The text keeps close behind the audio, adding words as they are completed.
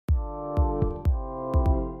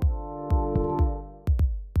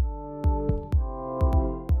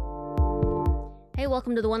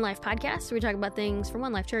welcome to the One Life podcast, where we talk about things from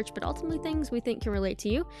One Life Church, but ultimately things we think can relate to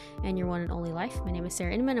you and your one and only life. My name is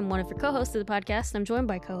Sarah Inman. I'm one of your co-hosts of the podcast, and I'm joined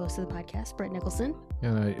by co-host of the podcast, Brett Nicholson.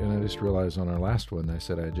 And I just realized on our last one, I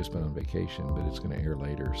said I had just been on vacation, but it's going to air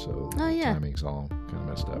later, so the timing's all kind of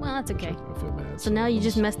messed up. Well, that's okay. I feel bad. So now you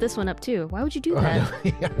just messed this one up too. Why would you do that?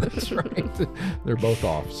 Yeah, that's right. They're both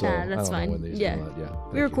off, so that's I don't know fine. when these Yeah. come out. Yeah,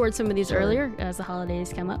 We record some of these earlier as the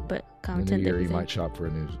holidays come up, but in content the that year, we you think. might shop for a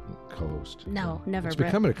new co-host. No, never, It's Brett.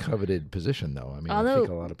 becoming a coveted position, though. I mean, I think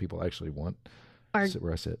a lot of people actually want to sit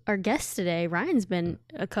where I sit. Our guest today, Ryan's been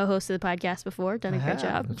a co-host of the podcast before, done a great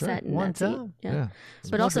job. That's sat right. in One that seat. time. Yeah. It's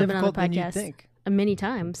But more also been on the difficult than you'd podcast think. many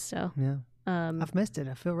times. So Yeah. I've missed it.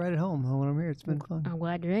 I feel right at home when I'm here. It's been fun. I'm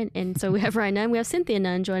glad you're in. And so we have Ryan Nunn. We have Cynthia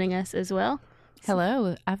Nunn joining us as well.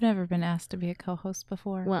 Hello. I've never been asked to be a co-host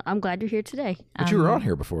before. Well, I'm glad you're here today. But you were on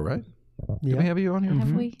here before, right? Did we have you on here?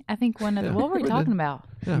 Have we? I think one of the... What were we talking about?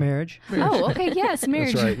 Yeah. Marriage. Oh, okay. Yes,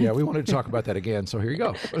 marriage. That's right. Yeah, we wanted to talk about that again, so here you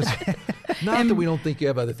go. Not that we don't think you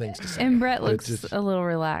have other things to say. And Brett but looks it's a little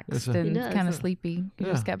relaxed and He does. kind of sleepy. He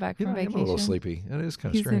just got back from vacation. I'm a little sleepy. It is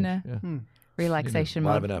kind of He's strange. in a Yeah. relaxation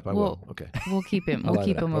Liven mode. up. I will. Okay. We'll keep him. I'll We'll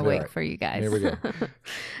keep liven him up. I'll be awake all right. for you guys. There we go.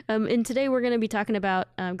 And today we're going to be talking about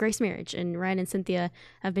grace marriage. And Ryan and Cynthia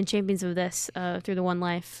have been champions of this through the One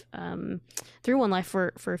Life, for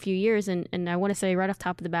a few years. And I want to say right off the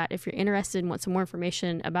top of the bat, if you're interested and want some more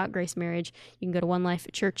information about grace marriage, you can go to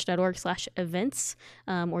onelifechurch.org/events,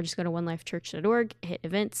 or just go to onelifechurch.org, hit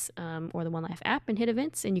events, or the One Life app and hit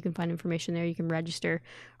events, and you can find information there. You can register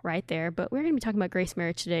right there. But we're going to be talking about grace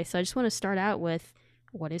marriage today. So I just want to start out with,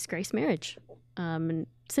 what is grace marriage? And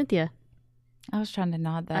Cynthia. I was trying to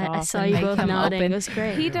nod that off. I saw and you make both him nodding. open. It was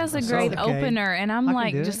great. He does a That's great okay. opener, and I'm I can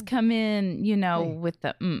like, do just it. come in, Hey. with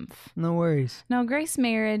the oomph. No worries. No, grace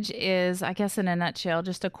marriage is, I guess in a nutshell,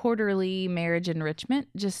 just a quarterly marriage enrichment,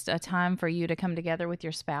 just a time for you to come together with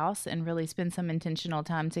your spouse and really spend some intentional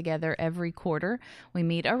time together every quarter. We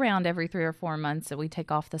meet around every 3 or 4 months, so we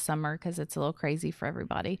take off the summer because it's a little crazy for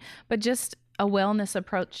everybody. But just a wellness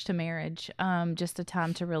approach to marriage, just a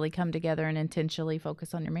time to really come together and intentionally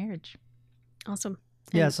focus on your marriage. Awesome.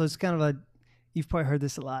 Yeah, so it's kind of you've probably heard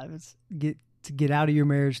this a lot. It's get out of your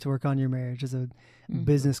marriage to work on your marriage. There's a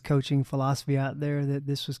business coaching philosophy out there that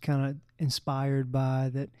this was kind of inspired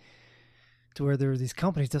by, that to where there were these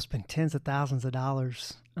companies that spend tens of thousands of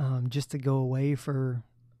dollars just to go away for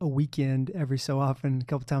a weekend every so often, a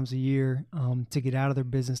couple times a year, to get out of their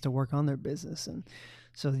business to work on their business. And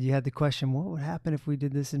so you had the question, what would happen if we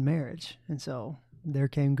did this in marriage? And so there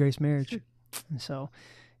came Grace Marriage. And so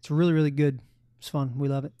it's really, really good. It's fun. We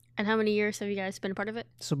love it. And how many years have you guys been a part of it?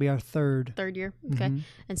 This will be our third. Third year. Okay.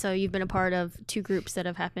 And so you've been a part of 2 groups that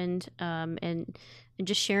have happened, and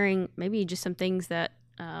just sharing maybe just some things that,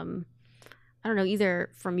 I don't know, either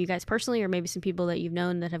from you guys personally or maybe some people that you've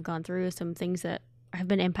known that have gone through some things that have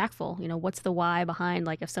been impactful. What's the why behind,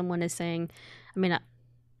 like if someone is saying, I mean,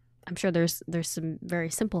 I'm sure there's some very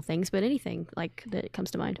simple things, but anything like that comes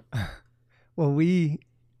to mind. Well, we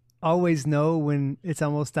always know when it's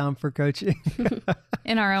almost time for coaching.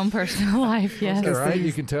 In our own personal life, yes. All right,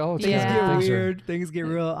 you can tell. It's Yeah. Things get things are weird. Things get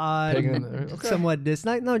real odd. okay. Somewhat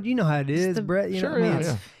distant. No, you know how it is, Brett. You know Sure, what I mean? yeah,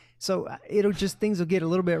 It's- yeah. So things will get a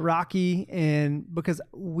little bit rocky, and because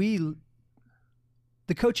the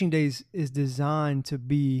coaching days is designed to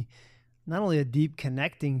be not only a deep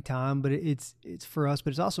connecting time, but it's for us,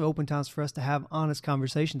 but it's also open times for us to have honest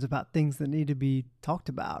conversations about things that need to be talked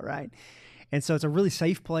about, right? And so it's a really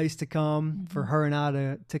safe place to come for her and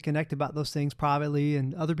I to connect about those things privately,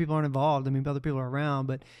 and other people aren't involved. I mean, other people are around,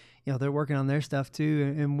 but they're working on their stuff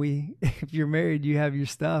too. And we, if you're married, you have your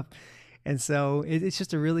stuff. And so it's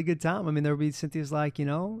just a really good time. I mean, there'll be Cynthia's like,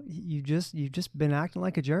 you've just been acting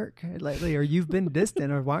like a jerk lately, or you've been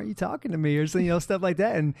distant, or why aren't you talking to me, or stuff like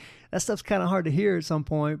that. And that stuff's kind of hard to hear at some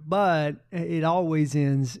point, but it always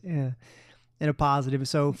ends in a positive.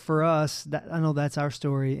 So for us, I know that's our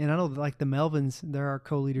story, and I know like the Melvins, they're our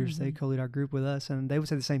co-leaders. They co-lead our group with us, and they would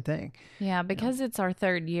say the same thing. Yeah, because it's our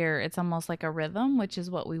third year, it's almost like a rhythm, which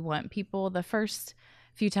is what we want people. The first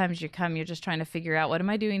few times you come, you're just trying to figure out, what am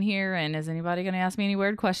I doing here? And is anybody going to ask me any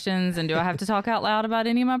weird questions? And do I have to talk out loud about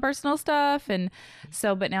any of my personal stuff? And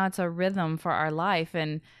so, but now it's a rhythm for our life.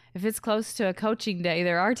 And if it's close to a coaching day,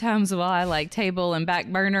 there are times while I like table and back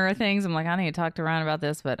burner things. I'm like, I need to talk to Ryan about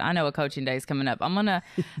this, but I know a coaching day is coming up. I'm going to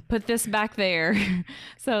put this back there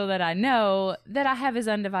so that I know that I have his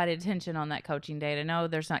undivided attention on that coaching day, to know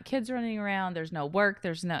there's not kids running around. There's no work.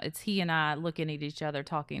 It's he and I looking at each other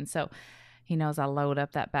talking. So he knows I load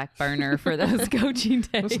up that back burner for those coaching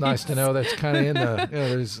days. It's nice to know that's kind of in the,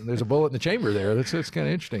 there's a bullet in the chamber there. That's kind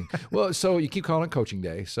of interesting. Well, so you keep calling it coaching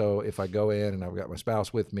day. So if I go in and I've got my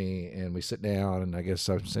spouse with me and we sit down, and I guess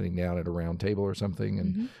I'm sitting down at a round table or something,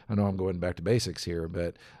 and I know I'm going back to basics here,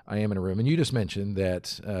 but I am in a room. And you just mentioned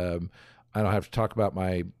that I don't have to talk about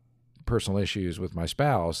my personal issues with my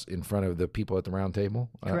spouse in front of the people at the round table.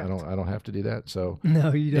 I don't have to do that. So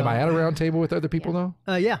no, you don't. Am I at a round table with other people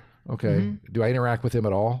though? Yeah. Okay. Do I interact with them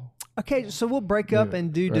at all? Okay, so we'll break up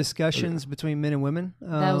and do discussions between men and women.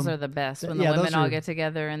 Those are the best when the women all get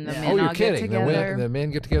together and the men all get together. The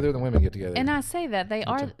men get together, the women get together. And I say that they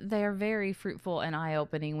are very fruitful and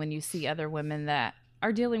eye-opening when you see other women that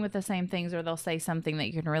are dealing with the same things, or they'll say something that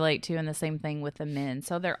you can relate to, and the same thing with the men.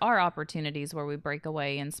 So there are opportunities where we break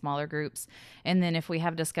away in smaller groups. And then if we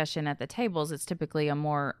have discussion at the tables, it's typically a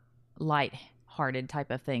more light-hearted type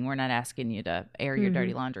of thing. We're not asking you to air your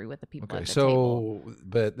dirty laundry with the people at the table.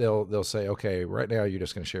 But they'll say, okay, right now you're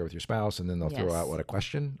just going to share with your spouse, and then they'll throw out a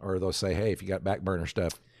question, or they'll say, hey, if you got back burner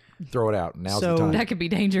stuff, throw it out. Now's the time. That could be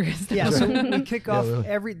dangerous. Yeah, so we kick off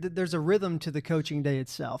there's a rhythm to the coaching day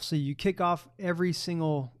itself. So you kick off every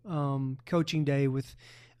single coaching day with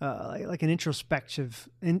like an introspective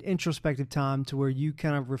time to where you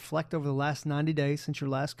kind of reflect over the last 90 days since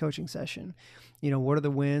your last coaching session. You know, what are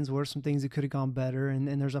the wins? What are some things that could have gone better?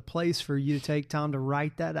 And there's a place for you to take time to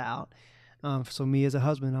write that out. So me as a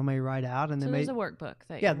husband, I may write out, and then there's a workbook.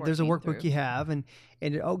 There's a workbook you have, and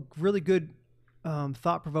really good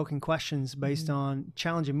thought-provoking questions based on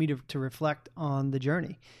challenging me to reflect on the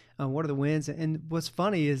journey. What are the wins? And what's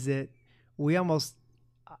funny is that we almost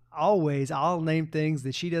always, I'll name things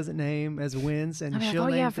that she doesn't name as wins, and she'll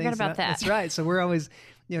name things. I forgot about that. That's right. So we're always,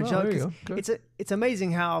 joking. It's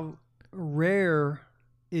amazing how rare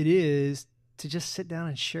it is to just sit down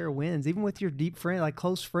and share wins, even with your deep friend, like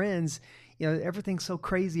close friends. You know, everything's so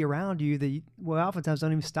crazy around you that you, oftentimes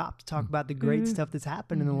don't even stop to talk about the great stuff that's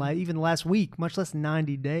happened in even the last week, much less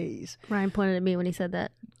 90 days. Ryan pointed at me when he said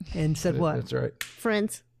that. And said what? That's right.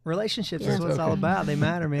 Friends. Relationships is what it's all about. They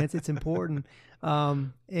matter, man. It's important.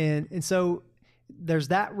 And so there's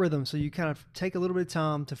that rhythm. So you kind of take a little bit of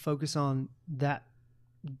time to focus on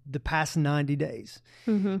the past 90 days.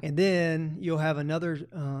 And then you'll have another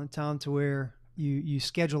time to where you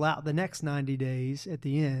schedule out the next 90 days at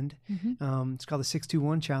the end. It's called the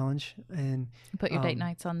 621 challenge. And put your date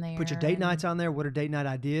nights on there. Put your date nights on there. What are date night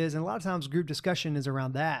ideas? And a lot of times group discussion is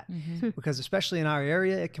around that because especially in our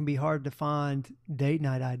area, it can be hard to find date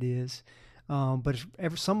night ideas. But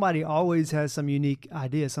if somebody always has some unique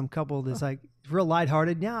idea, some couple that's like real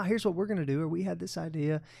lighthearted. Yeah, here's what we're going to do. Or we had this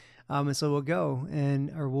idea. And so we'll go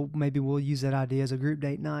maybe we'll use that idea as a group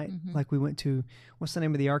date night. Like we went to, what's the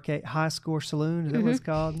name of the arcade? High Score Saloon. Is that what it's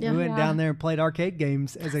called? Yeah. We went down there and played arcade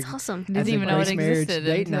games as awesome. Didn't even know it existed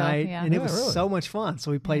date night. Yeah. And it was so much fun.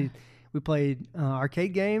 So we played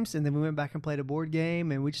arcade games, and then we went back and played a board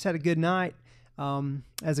game, and we just had a good night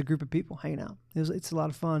as a group of people hanging out. It's a lot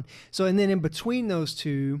of fun. So, and then in between those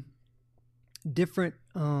two, different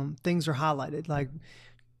things are highlighted. Like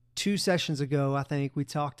 2 sessions ago, I think we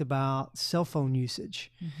talked about cell phone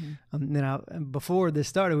usage. Then before this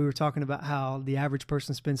started, we were talking about how the average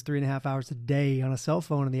person spends 3.5 hours a day on a cell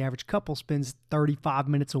phone, and the average couple spends 35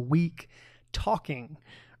 minutes a week talking,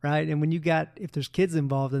 right? And when if there's kids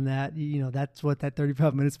involved in that, that's what that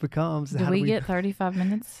 35 minutes becomes. Do we get 35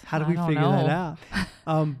 minutes? How do we figure that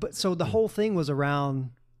out? But so the whole thing was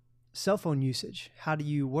around cell phone usage.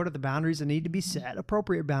 What are the boundaries that need to be set?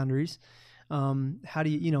 Appropriate boundaries. How do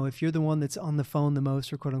you, if you're the one that's on the phone the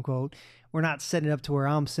most, or quote unquote, we're not setting it up to where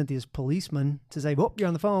I'm Cynthia's policeman to say, well, you're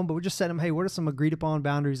on the phone, but we're just setting them, hey, what are some agreed upon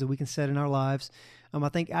boundaries that we can set in our lives? I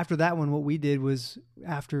think after that one, what we did was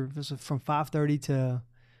from 5:30 to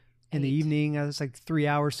in the evening, it was like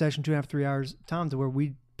 3-hour session, 2.5, 3 hours time to where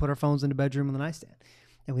we put our phones in the bedroom on the nightstand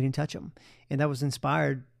and we didn't touch them. And that was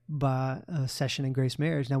inspired by a session in Grace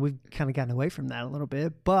Marriage. Now we've kind of gotten away from that a little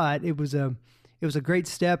bit, but it was a great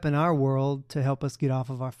step in our world to help us get off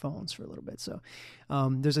of our phones for a little bit. So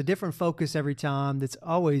there's a different focus every time that's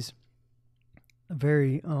always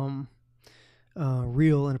very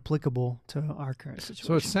real and applicable to our current situation.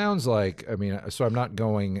 So it sounds like, so I'm not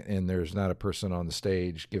going and there's not a person on the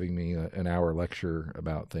stage giving me an hour lecture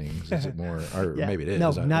about things. Is it more, or maybe it is.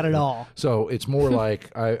 No, not at all. So it's more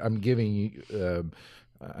like I'm giving you,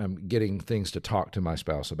 I'm getting things to talk to my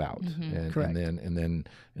spouse about, Correct. and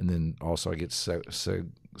then also I get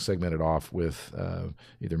segmented off with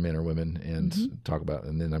either men or women and talk about,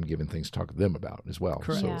 and then I'm giving things to talk to them about as well.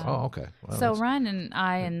 Correct. So, Yeah. oh, okay. Well, so Ryan and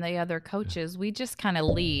I and the other coaches, we just kind of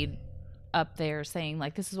lead up there saying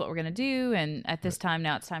like, this is what we're going to do. And at this time,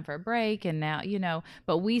 now it's time for a break. And now,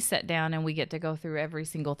 but we sit down and we get to go through every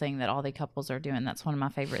single thing that all the couples are doing. That's one of my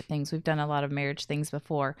favorite things. We've done a lot of marriage things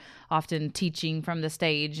before, often teaching from the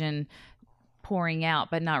stage and pouring out,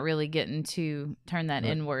 but not really getting to turn that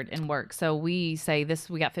inward and work. So we say this,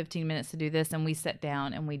 we got 15 minutes to do this, and we sit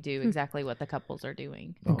down and we do exactly what the couples are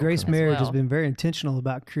doing. And Grace Marriage has well. been very intentional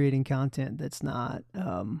about creating content that's not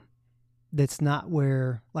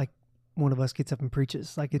where like one of us gets up and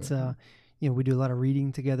preaches. Like it's we do a lot of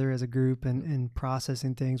reading together as a group and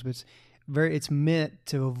processing things, but it's meant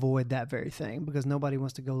to avoid that very thing, because nobody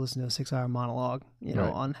wants to go listen to a 6-hour monologue,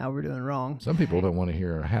 on how we're doing wrong. Some people don't want to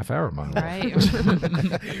hear a half-hour monologue. Right.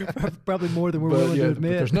 Probably more than we're willing to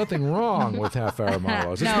admit. But there's nothing wrong with half-hour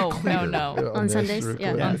monologues. No. On Sundays?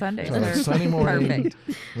 Yeah. On Sundays. On a Sunday morning, Perfect.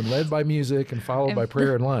 when led by music and followed by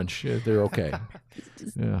prayer and lunch, they're okay.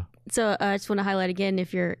 Yeah. So I just want to highlight again,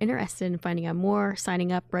 if you're interested in finding out more,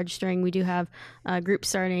 signing up, registering, we do have groups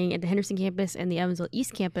starting at the Henderson campus and the Evansville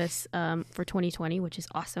East campus for 2020, which is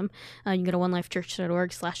awesome. You can go to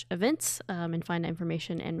onelifechurch.org/events and find that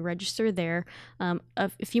information and register there. A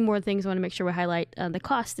few more things I want to make sure we highlight. The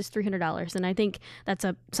cost is $300. And I think that's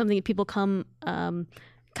something that people come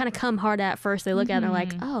hard at first. They look at it and they're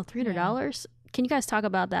like, oh, $300? Yeah. Can you guys talk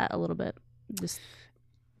about that a little bit?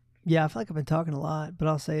 Yeah, I feel like I've been talking a lot, but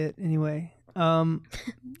I'll say it anyway.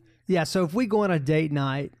 Yeah, so if we go on a date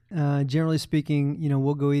night, generally speaking,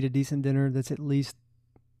 we'll go eat a decent dinner that's at least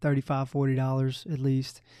 $35, $40 at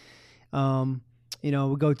least.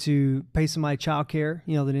 We go to pay somebody childcare,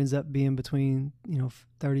 that ends up being between, $30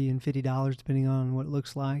 and $50, depending on what it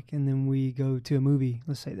looks like. And then we go to a movie,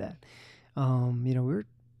 let's say that. We're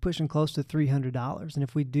pushing close to $300, and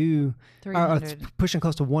if we do, pushing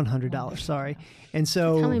close to $100. Sorry, and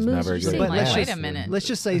so how many movies did you see? Wait a minute. Let's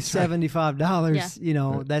just say $75.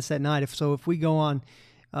 Yeah. That's that night. If we go on,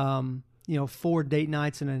 4 date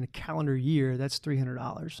nights in a calendar year, that's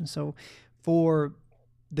 $300. And so, for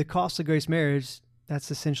the cost of Grace Marriage, that's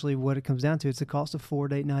essentially what it comes down to. It's the cost of 4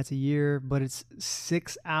 date nights a year, but it's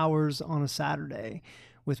 6 hours on a Saturday,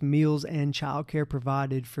 with meals and childcare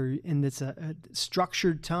provided and it's a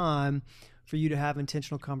structured time for you to have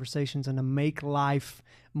intentional conversations and to make life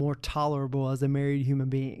more tolerable as a married human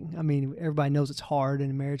being. I mean, everybody knows it's hard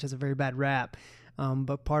and marriage has a very bad rap,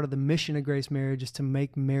 but part of the mission of Grace Marriage is to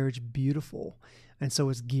make marriage beautiful. And so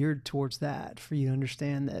it's geared towards that, for you to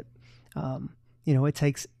understand that, it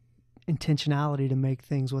takes intentionality to make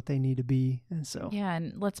things what they need to be. And so, yeah.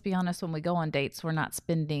 And let's be honest, when we go on dates, we're not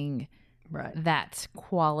spending that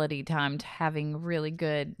quality time to having really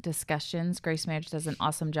good discussions. Grace Marriage does an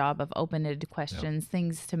awesome job of open-ended questions,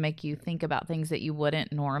 things to make you think about things that you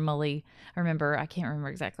wouldn't normally. I can't remember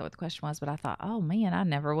exactly what the question was, but I thought, oh man, I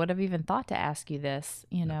never would have even thought to ask you this,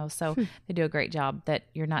 so they do a great job that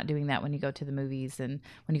you're not doing that when you go to the movies, and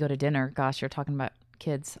when you go to dinner, gosh, you're talking about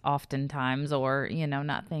kids oftentimes, or,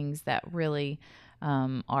 not things that really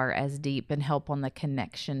are as deep and help on the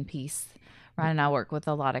connection piece. Ryan and I work with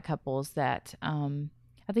a lot of couples that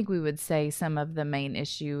I think we would say some of the main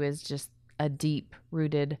issue is just a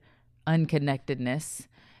deep-rooted unconnectedness.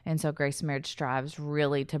 And so Grace Marriage strives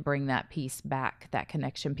really to bring that piece back, that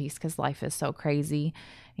connection piece, because life is so crazy.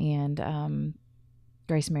 And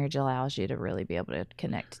Grace Marriage allows you to really be able to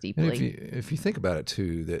connect deeply. And if you think about it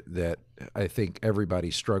too, that I think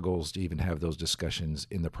everybody struggles to even have those discussions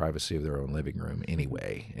in the privacy of their own living room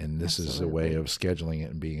anyway. And this is a way of scheduling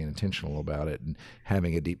it and being intentional about it and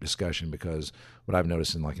having a deep discussion, because what I've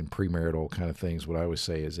noticed in premarital kind of things, what I always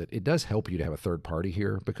say is that it does help you to have a third party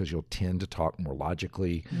here, because you'll tend to talk more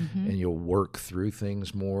logically and you'll work through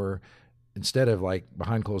things more. Instead of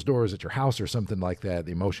behind closed doors at your house or something like that,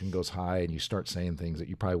 the emotion goes high and you start saying things that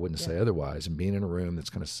you probably wouldn't say otherwise. And being in a room that's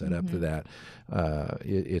kind of set up to that,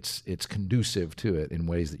 it's conducive to it in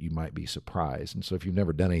ways that you might be surprised. And so if you've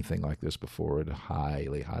never done anything like this before, I'd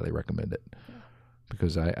highly, highly recommend it.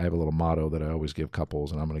 Because I have a little motto that I always give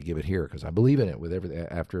couples, and I'm going to give it here because I believe in it with everything.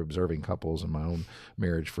 After observing couples in my own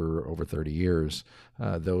marriage for over 30 years,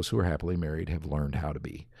 those who are happily married have learned how to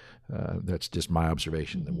be. That's just my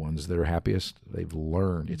observation. The ones that are happiest, they've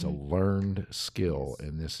learned. It's a learned skill,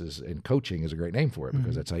 and coaching is a great name for it,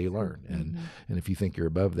 because that's how you learn. And if you think you're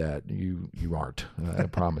above that, you aren't. I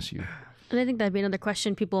promise you. And I think that'd be another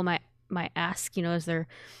question people might ask. As they're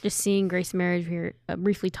just seeing Grace Marriage, we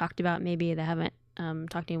briefly talked about, maybe they haven't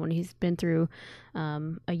talked to anyone who's been through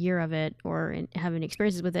a year of it or having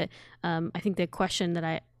experiences with it. I think the question that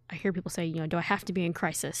I hear people say, do I have to be in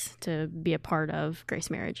crisis to be a part of Grace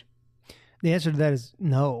Marriage? The answer to that is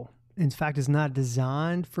no. In fact, it's not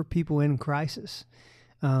designed for people in crisis.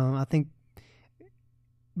 I think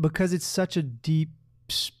because it's such a deep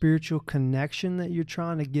spiritual connection that you're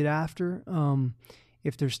trying to get after,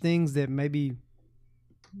 if there's things that maybe,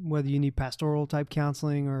 whether you need pastoral type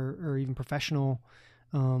counseling or even professional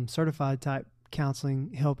certified type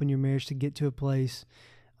counseling, help in your marriage to get to a place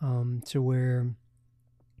to where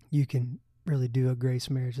you can really do a grace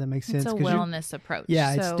marriage. That makes sense. It's a wellness approach.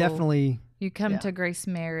 Yeah, so it's definitely. You come to grace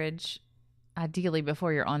marriage ideally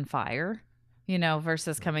before you're on fire, you know,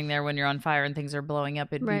 versus coming there when you're on fire and things are blowing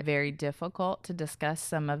up. It'd be very difficult to discuss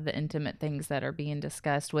some of the intimate things that are being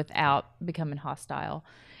discussed without becoming hostile.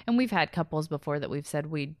 And we've had couples before that we've said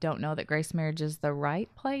we don't know that grace marriage is the right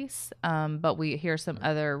place, but we hear some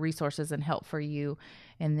other resources and help for you.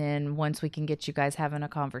 And then once we can get you guys having a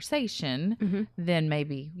conversation, then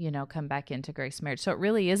maybe, you know, come back into grace marriage. So it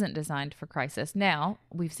really isn't designed for crisis. Now,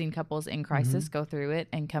 we've seen couples in crisis go through it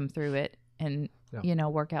and come through it and, you know,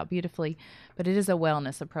 work out beautifully. But it is a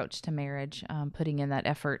wellness approach to marriage, putting in that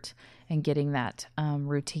effort and getting that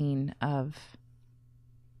routine of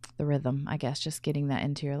the rhythm, I guess, just getting that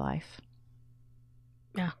into your life.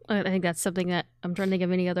 Yeah, I think that's something that I'm trying to think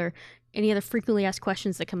of any other frequently asked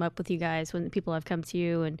questions that come up with you guys when people have come to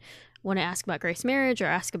you and want to ask about grace marriage or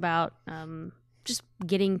ask about just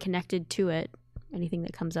getting connected to it. Anything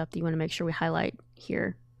that comes up that you want to make sure we highlight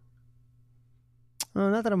here?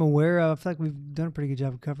 Not that I'm aware of. I feel like we've done a pretty good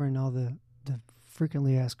job of covering all the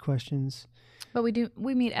frequently asked questions. But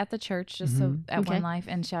we meet at the church just so at One Life,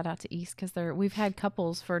 and shout out to East because we've had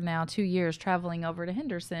couples for now 2 years traveling over to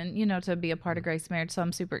Henderson, you know, to be a part of Grace Marriage. So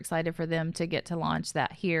I'm super excited for them to get to launch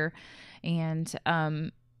that here. And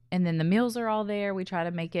then the meals are all there. We try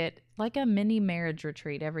to make it like a mini marriage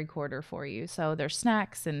retreat every quarter for you. So there's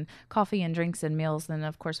snacks and coffee and drinks and meals. And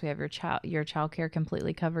of course we have your child care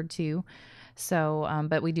completely covered too. So,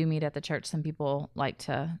 but we do meet at the church. Some people like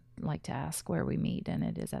to ask where we meet, and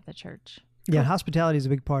it is at the church. Yeah, hospitality is a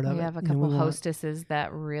big part of it. We have a couple hostesses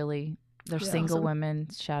that really, they're single women.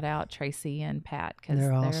 Shout out Tracy and Pat because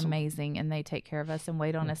they're awesome. Amazing, and they take care of us and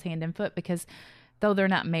wait on us hand and foot because though they're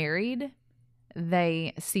not married,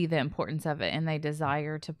 they see the importance of it and they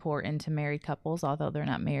desire to pour into married couples. Although they're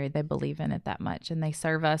not married, they believe in it that much, and they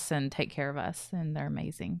serve us and take care of us, and they're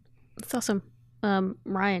amazing. That's awesome.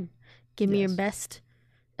 Ryan, give me your best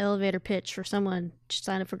elevator pitch for someone to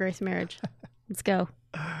sign up for Grace Marriage. Let's go.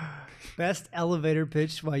 Best elevator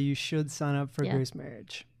pitch why you should sign up for Grace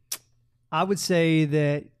Marriage. I would say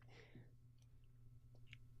that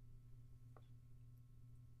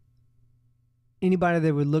anybody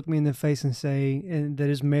that would look me in the face and say, and that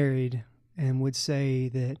is married and would say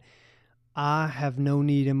that I have no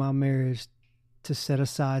need in my marriage to set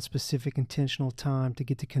aside specific intentional time to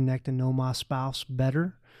get to connect and know my spouse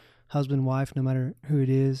better, husband, wife, no matter who it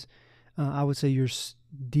is, I would say you're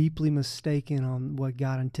deeply mistaken on what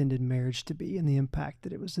God intended marriage to be and the impact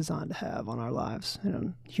that it was designed to have on our lives and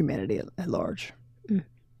on humanity at large.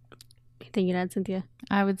 Anything you'd add, Cynthia?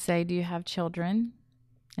 I would say, do you have children?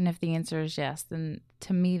 And if the answer is yes, then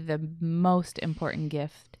to me, the most important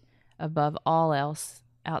gift above all else,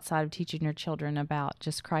 outside of teaching your children about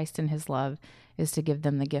just Christ and his love, is to give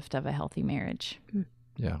them the gift of a healthy marriage.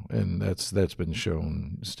 Yeah, and that's been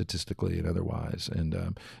shown statistically and otherwise.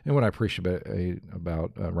 And what I appreciate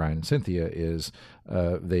about Ryan and Cynthia is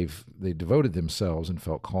they devoted themselves and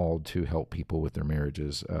felt called to help people with their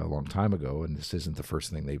marriages a long time ago. And this isn't the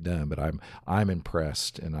first thing they've done, but I'm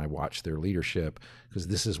impressed, and I watch their leadership because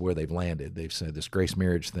this is where they've landed. They've said this grace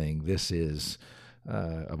marriage thing. This is.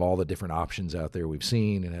 Of all the different options out there we've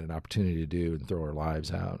seen and had an opportunity to do and throw our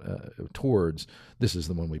lives out towards, this is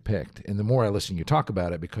the one we picked. And the more I listen you talk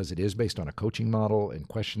about it, because it is based on a coaching model and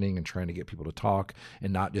questioning and trying to get people to talk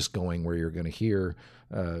and not just going where you're going to hear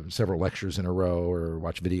several lectures in a row or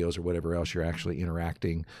watch videos or whatever else. You're actually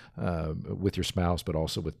interacting with your spouse, but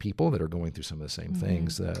also with people that are going through some of the same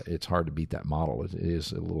things. It's hard to beat that model. It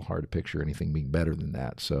is a little hard to picture anything being better than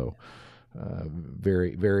that. So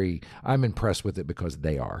very, very, I'm impressed with it because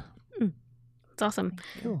they are. It's awesome.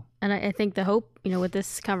 Cool. And I think the hope, with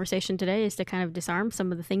this conversation today is to kind of disarm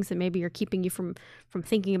some of the things that maybe are keeping you from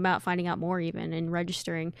thinking about finding out more even and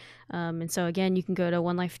registering. And so again, you can go to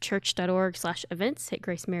onelifechurch.org/events, hit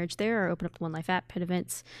Grace Marriage there, or open up the One Life app, hit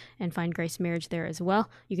events, and find Grace Marriage there as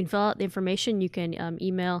well. You can fill out the information. You can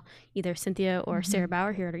email either Cynthia or Sarah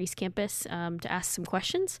Bauer here at our East Campus to ask some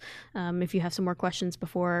questions if you have some more questions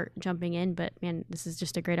before jumping in. But man, this is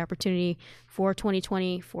just a great opportunity for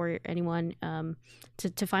 2020 for anyone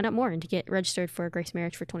to find out more and to get registered for Grace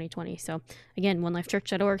Marriage for 2020. So again,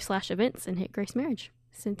 onelifechurch.org/events and hit Grace Marriage.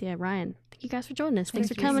 Cynthia, Ryan, thank you guys for joining us. Thanks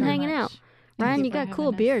for coming and hanging out. Ryan, you got a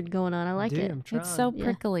cool beard going on. I like it. I'm trying. It's so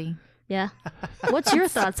prickly. Yeah. What's your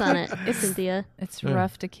thoughts on it, Cynthia? It's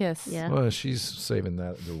rough to kiss. Yeah. Well, she's saving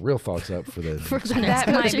the real thoughts up for the For the next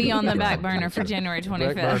That might coaching be on the day. back burner for January back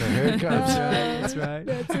 25th. burner. Here it comes. That's right.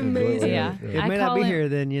 That's amazing. Yeah. It I may not call be him- here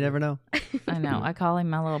then. You never know. I know. I call him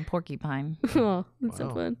my little porcupine. Oh, that's so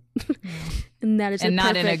Wow. fun. And that is And your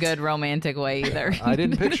not in a perfect- good romantic way either. I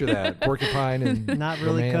didn't picture that. Porcupine and Not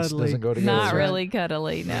really romance cuddly. doesn't go together. Not really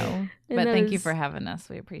cuddly, no. And But that thank you is- for having us.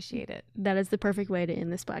 We appreciate it. That is the perfect way to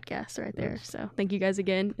end this podcast right there. So thank you guys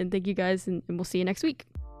again, and thank you guys, and we'll see you next week.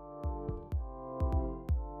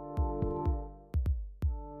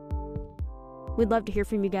 We'd love to hear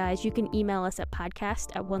from you guys. You can email us at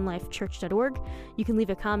podcast@onelifechurch.org. You can leave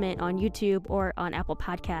a comment on YouTube or on Apple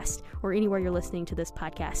Podcast or anywhere you're listening to this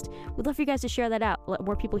podcast. We'd love for you guys to share that out. Let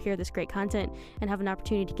more people hear this great content and have an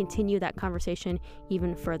opportunity to continue that conversation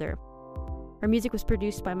even further. Our music was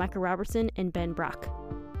produced by Micah Robertson and Ben Brock.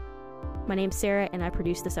 My name's Sarah, and I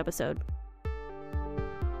produced this episode.